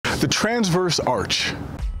The transverse arch.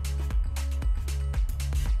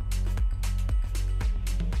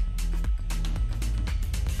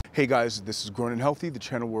 Hey guys, this is Grown and Healthy, the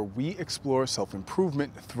channel where we explore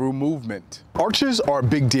self-improvement through movement. Arches are a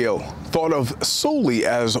big deal, thought of solely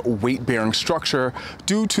as a weight-bearing structure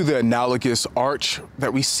due to the analogous arch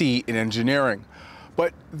that we see in engineering.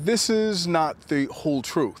 But this is not the whole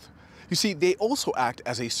truth. You see, they also act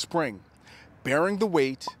as a spring, bearing the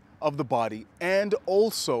weight of the body and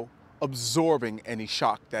also absorbing any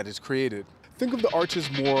shock that is created. Think of the arches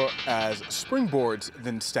more as springboards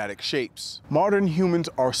than static shapes. Modern humans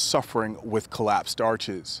are suffering with collapsed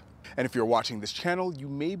arches. And if you're watching this channel, you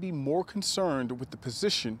may be more concerned with the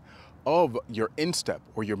position of your instep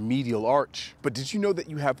or your medial arch. But did you know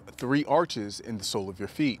that you have 3 arches in the sole of your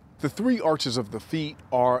feet? The 3 arches of the feet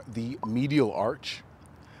are the medial arch,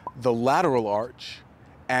 the lateral arch,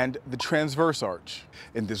 and the transverse arch.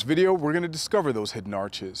 In this video, we're going to discover those hidden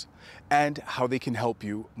arches and how they can help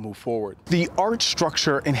you move forward. The arch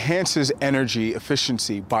structure enhances energy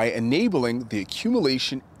efficiency by enabling the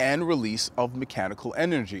accumulation and release of mechanical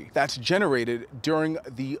energy that's generated during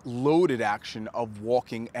the loaded action of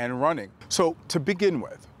walking and running. So to begin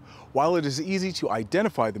with, while it is easy to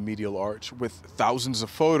identify the medial arch with thousands of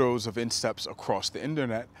photos of insteps across the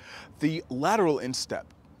internet, the lateral instep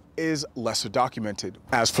is lesser documented.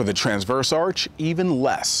 As for the transverse arch, even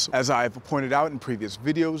less. As I've pointed out in previous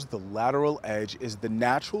videos, the lateral edge is the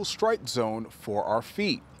natural strike zone for our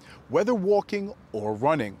feet, whether walking or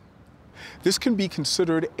running. This can be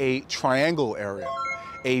considered a triangle area,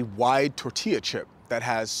 a wide tortilla chip that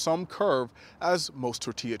has some curve, as most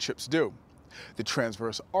tortilla chips do. The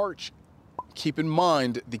transverse arch, keep in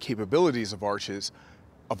mind the capabilities of arches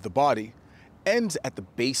of the body, ends at the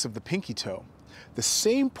base of the pinky toe, the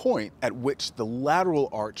same point at which the lateral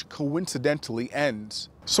arch coincidentally ends.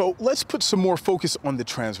 So let's put some more focus on the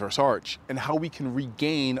transverse arch and how we can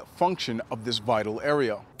regain function of this vital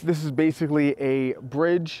area. This is basically a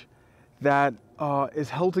bridge that is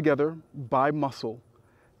held together by muscle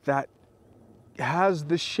that has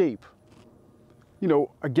this shape. You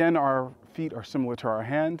know, again, our feet are similar to our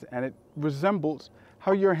hands, and it resembles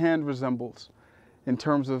how your hand resembles in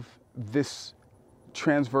terms of this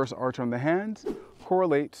transverse arch on the hands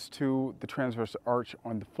correlates to the transverse arch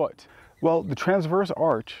on the foot. Well, the transverse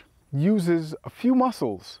arch uses a few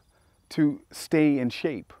muscles to stay in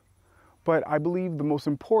shape, but I believe the most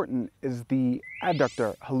important is the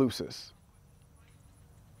adductor hallucis.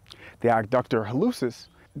 The adductor hallucis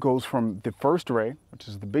goes from the first ray, which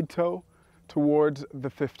is the big toe, towards the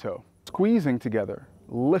 5th toe, squeezing together,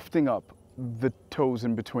 lifting up the toes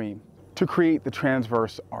in between to create the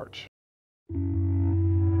transverse arch.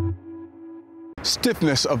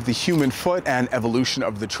 Stiffness of the human foot and evolution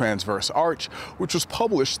of the transverse arch, which was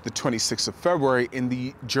published the 26th of February in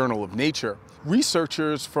the Journal of Nature.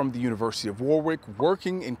 Researchers from the University of Warwick,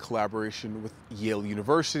 working in collaboration with Yale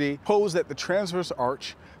University, pose that the transverse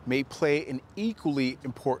arch may play an equally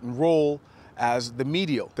important role as the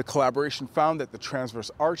medial. The collaboration found that the transverse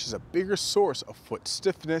arch is a bigger source of foot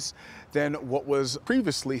stiffness than what was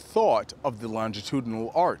previously thought of the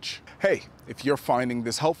longitudinal arch. Hey, if you're finding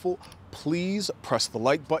this helpful, please press the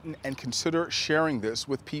like button and consider sharing this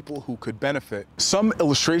with people who could benefit. Some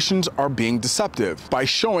illustrations are being deceptive by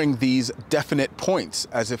showing these definite points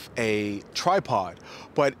as if a tripod,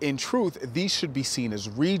 but in truth, these should be seen as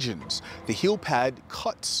regions. The heel pad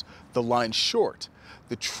cuts the line short.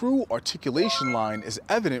 The true articulation line is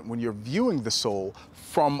evident when you're viewing the sole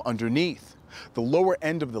from underneath. The lower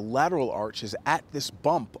end of the lateral arch is at this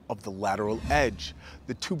bump of the lateral edge,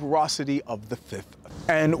 the tuberosity of the 5th.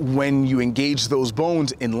 And when you engage those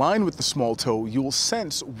bones in line with the small toe, you will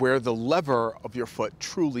sense where the lever of your foot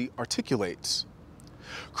truly articulates.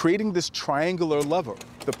 Creating this triangular lever,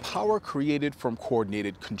 the power created from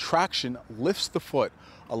coordinated contraction lifts the foot,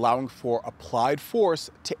 allowing for applied force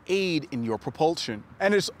to aid in your propulsion.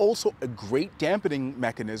 And it's also a great dampening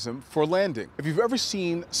mechanism for landing. If you've ever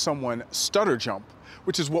seen someone stutter jump,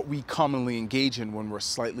 which is what we commonly engage in when we're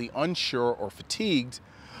slightly unsure or fatigued,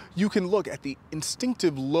 you can look at the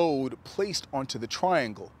instinctive load placed onto the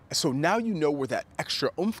triangle. So now you know where that extra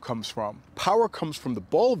oomph comes from. Power comes from the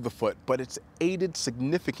ball of the foot, but it's aided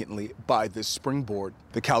significantly by this springboard.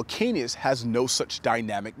 The calcaneus has no such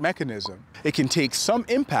dynamic mechanism. It can take some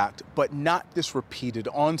impact, but not this repeated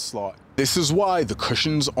onslaught. This is why the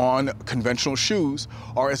cushions on conventional shoes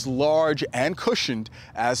are as large and cushioned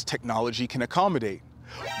as technology can accommodate.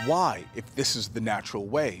 Why, if this is the natural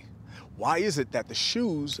way? Why is it that the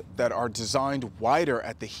shoes that are designed wider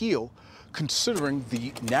at the heel, considering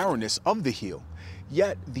the narrowness of the heel,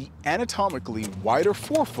 yet the anatomically wider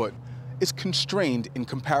forefoot is constrained in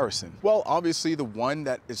comparison? Well, obviously the one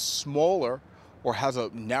that is smaller or has a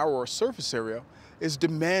narrower surface area is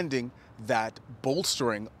demanding that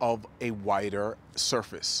bolstering of a wider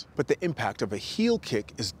surface. But the impact of a heel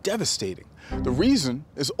kick is devastating. The reason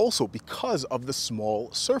is also because of the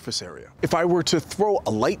small surface area. If I were to throw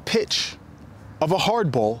a light pitch of a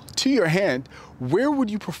hard ball to your hand, where would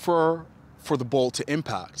you prefer for the ball to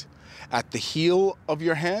impact? At the heel of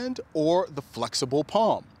your hand or the flexible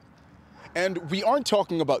palm? And we aren't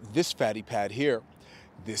talking about this fatty pad here.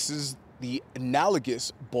 This is the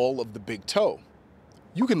analogous ball of the big toe.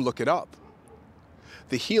 You can look it up.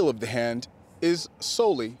 The heel of the hand is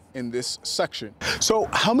solely in this section. So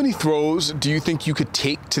how many throws do you think you could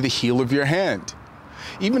take to the heel of your hand?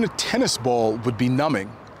 Even a tennis ball would be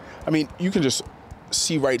numbing. I mean, you can just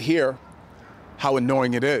see right here how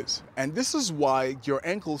annoying it is. And this is why your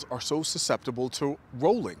ankles are so susceptible to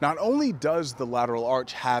rolling. Not only does the lateral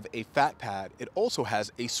arch have a fat pad, it also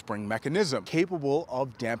has a spring mechanism capable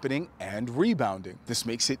of dampening and rebounding. This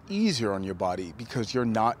makes it easier on your body because you're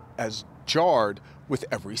not as jarred with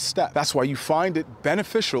every step. That's why you find it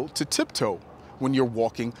beneficial to tiptoe when you're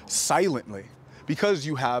walking silently, because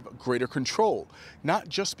you have greater control, not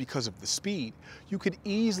just because of the speed. You could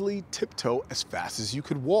easily tiptoe as fast as you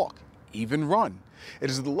could walk, even run. It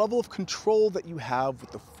is the level of control that you have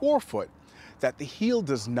with the forefoot that the heel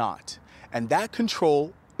does not. And that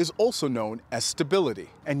control is also known as stability.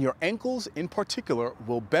 And your ankles in particular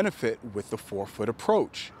will benefit with the forefoot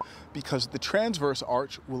approach, because the transverse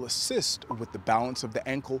arch will assist with the balance of the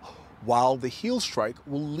ankle, while the heel strike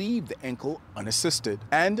will leave the ankle unassisted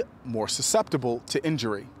and more susceptible to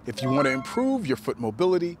injury. If you want to improve your foot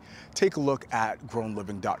mobility, take a look at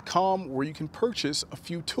grownliving.com, where you can purchase a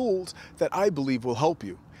few tools that I believe will help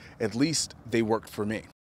you. At least they worked for me.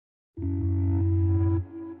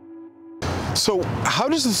 So how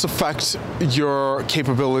does this affect your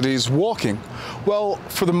capabilities walking? Well,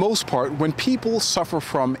 for the most part, when people suffer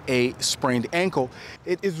from a sprained ankle,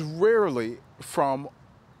 it is rarely from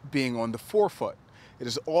being on the forefoot. It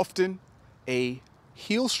is often a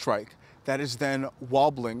heel strike that is then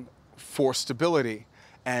wobbling for stability,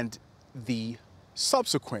 and the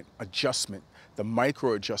subsequent adjustment, the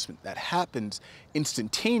micro adjustment that happens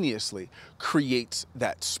instantaneously, creates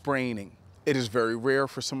that spraining. It is very rare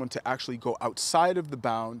for someone to actually go outside of the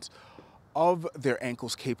bounds of their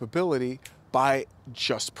ankle's capability by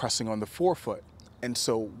just pressing on the forefoot. And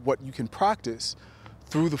so what you can practice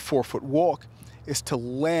through the forefoot walk is to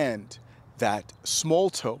land that small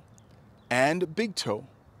toe and big toe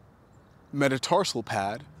metatarsal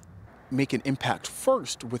pad, make an impact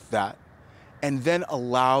first with that, and then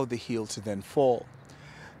allow the heel to then fall.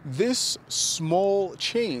 This small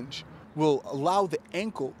change will allow the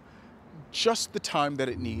ankle just the time that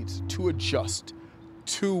it needs to adjust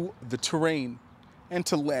to the terrain and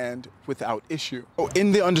to land without issue.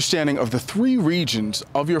 In the understanding of the three regions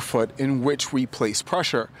of your foot in which we place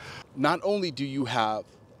pressure, not only do you have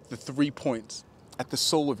the 3 points at the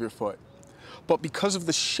sole of your foot, but because of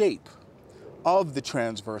the shape of the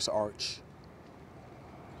transverse arch,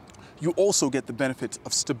 you also get the benefits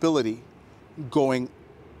of stability going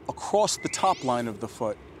across the top line of the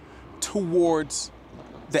foot towards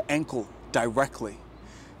the ankle directly,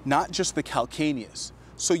 not just the calcaneus.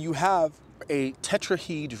 So you have a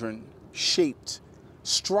tetrahedron shaped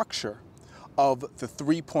structure of the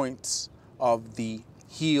 3 points of the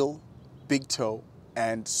heel, big toe,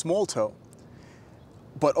 and small toe,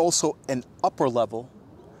 but also an upper level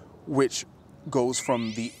which goes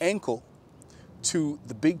from the ankle to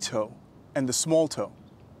the big toe and the small toe.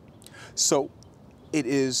 So it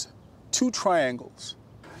is 2 triangles,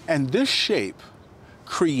 and this shape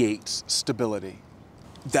creates stability.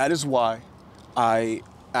 That is why I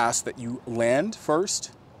ask that you land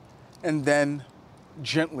first and then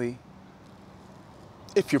gently,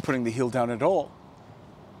 if you're putting the heel down at all,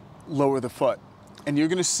 lower the foot. And you're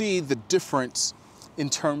gonna see the difference in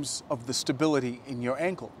terms of the stability in your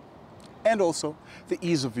ankle and also the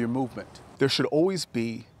ease of your movement. There should always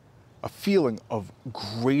be a feeling of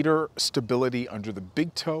greater stability under the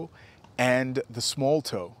big toe and the small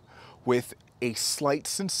toe, with a slight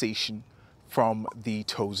sensation from the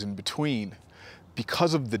toes in between.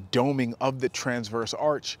 Because of the doming of the transverse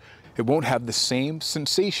arch, it won't have the same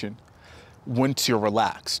sensation once you're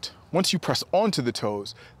relaxed. Once you press onto the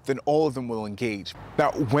toes, then all of them will engage.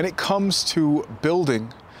 Now, when it comes to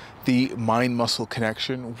building the mind-muscle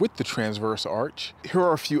connection with the transverse arch, here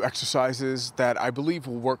are a few exercises that I believe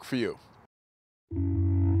will work for you.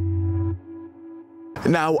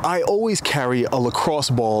 Now, I always carry a lacrosse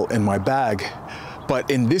ball in my bag, but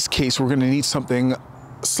in this case, we're gonna need something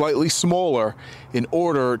slightly smaller in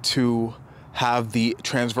order to have the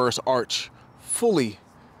transverse arch fully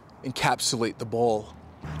encapsulate the ball.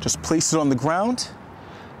 Just place it on the ground,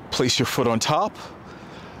 place your foot on top.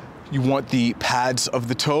 You want the pads of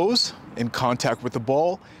the toes in contact with the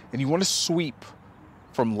ball, and you want to sweep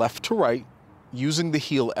from left to right using the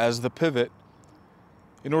heel as the pivot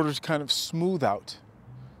in order to kind of smooth out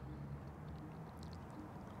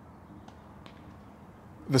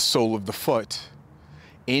the sole of the foot.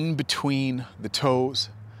 In between the toes,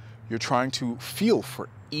 you're trying to feel for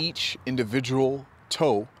each individual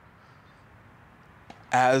toe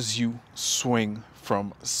as you swing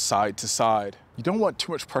from side to side. You don't want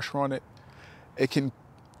too much pressure on it. It can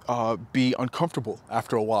be uncomfortable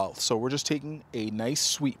after a while. So we're just taking a nice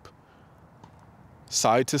sweep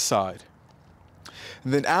side to side.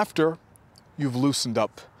 And then after you've loosened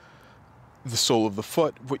up the sole of the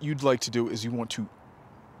foot, what you'd like to do is you want to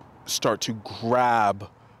start to grab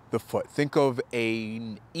the foot. Think of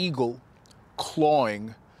an eagle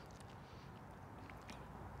clawing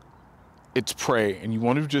its prey, and you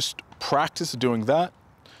want to just practice doing that.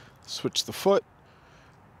 Switch the foot,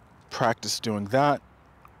 practice doing that.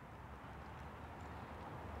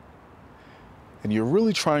 And you're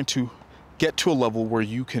really trying to get to a level where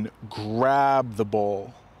you can grab the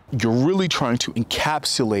ball. You're really trying to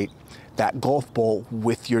encapsulate that golf ball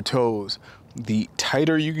with your toes. The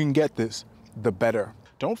tighter you can get this, the better.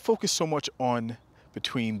 Don't focus so much on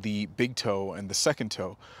between the big toe and the second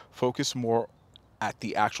toe. Focus more at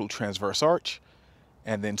the actual transverse arch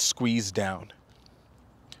and then squeeze down.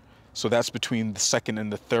 So that's between the second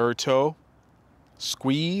and the third toe.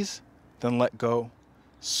 Squeeze, then let go.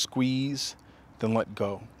 Squeeze, then let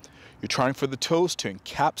go. You're trying for the toes to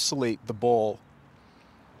encapsulate the ball.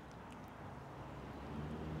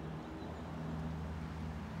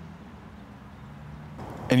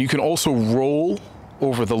 And you can also roll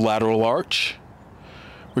over the lateral arch,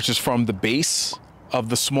 which is from the base of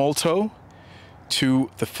the small toe to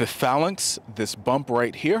the fifth phalanx, this bump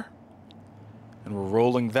right here. And we're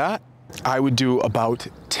rolling that. I would do about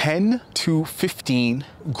 10 to 15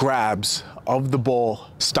 grabs of the ball.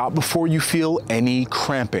 Stop before you feel any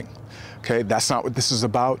cramping. Okay, that's not what this is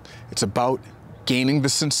about. It's about gaining the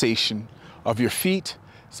sensation of your feet.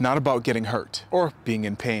 It's not about getting hurt or being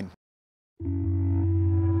in pain.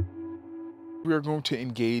 We are going to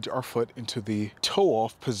engage our foot into the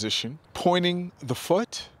toe-off position, pointing the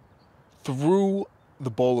foot through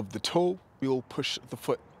the ball of the toe. We'll push the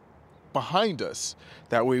foot behind us.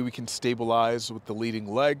 That way we can stabilize with the leading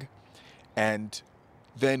leg, and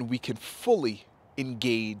then we can fully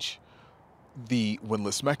engage the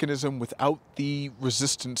windlass mechanism without the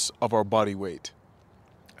resistance of our body weight.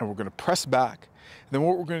 And we're going to press back. And then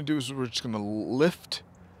what we're going to do is we're just going to lift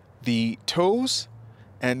the toes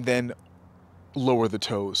and then lower the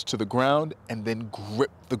toes to the ground and then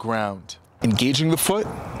grip the ground. Engaging the foot,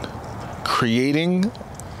 creating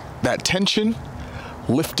that tension,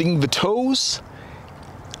 lifting the toes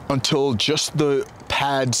until just the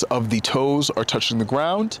pads of the toes are touching the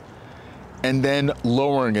ground, and then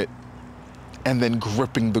lowering it and then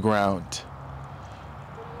gripping the ground.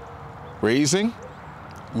 Raising,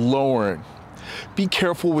 lowering. Be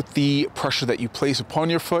careful with the pressure that you place upon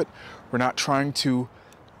your foot. We're not trying to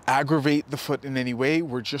aggravate the foot in any way.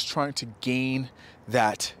 We're just trying to gain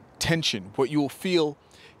that tension. What you'll feel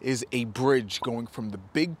is a bridge going from the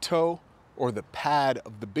big toe or the pad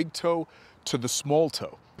of the big toe to the small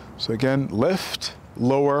toe. So again, lift,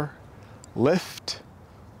 lower, lift,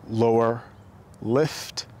 lower,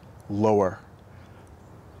 lift, lower,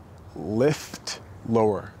 lift,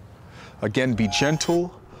 lower. Again, be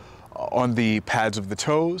gentle on the pads of the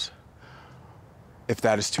toes. If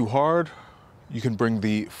that is too hard, you can bring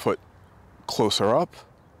the foot closer up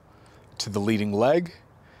to the leading leg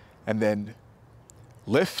and then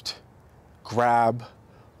lift, grab,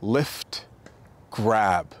 lift,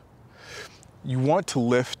 grab. You want to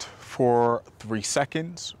lift for 3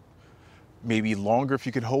 seconds, maybe longer if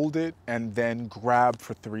you could hold it, and then grab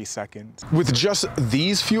for 3 seconds. With just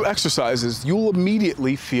these few exercises, you'll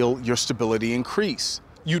immediately feel your stability increase.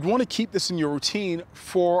 You'd want to keep this in your routine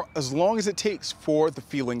for as long as it takes for the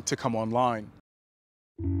feeling to come online.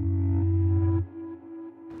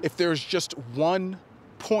 If there's just one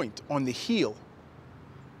point on the heel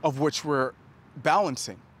of which we're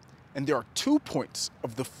balancing, and there are 2 points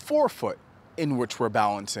of the forefoot in which we're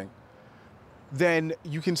balancing, then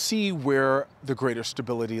you can see where the greater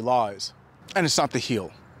stability lies. And it's not the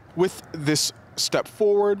heel. With this step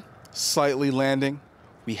forward, slightly landing,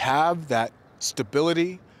 we have that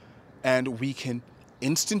stability, and we can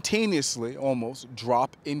instantaneously almost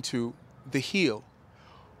drop into the heel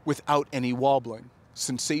without any wobbling.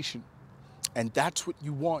 sensation. And that's what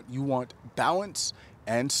you want. You want balance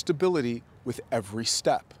and stability with every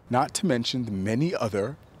step, not to mention the many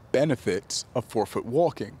other benefits of forefoot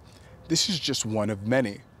walking. This is just one of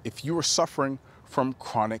many. If you are suffering from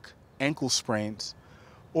chronic ankle sprains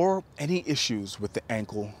or any issues with the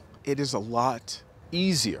ankle, it is a lot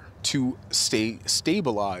easier to stay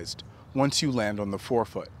stabilized once you land on the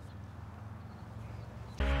forefoot.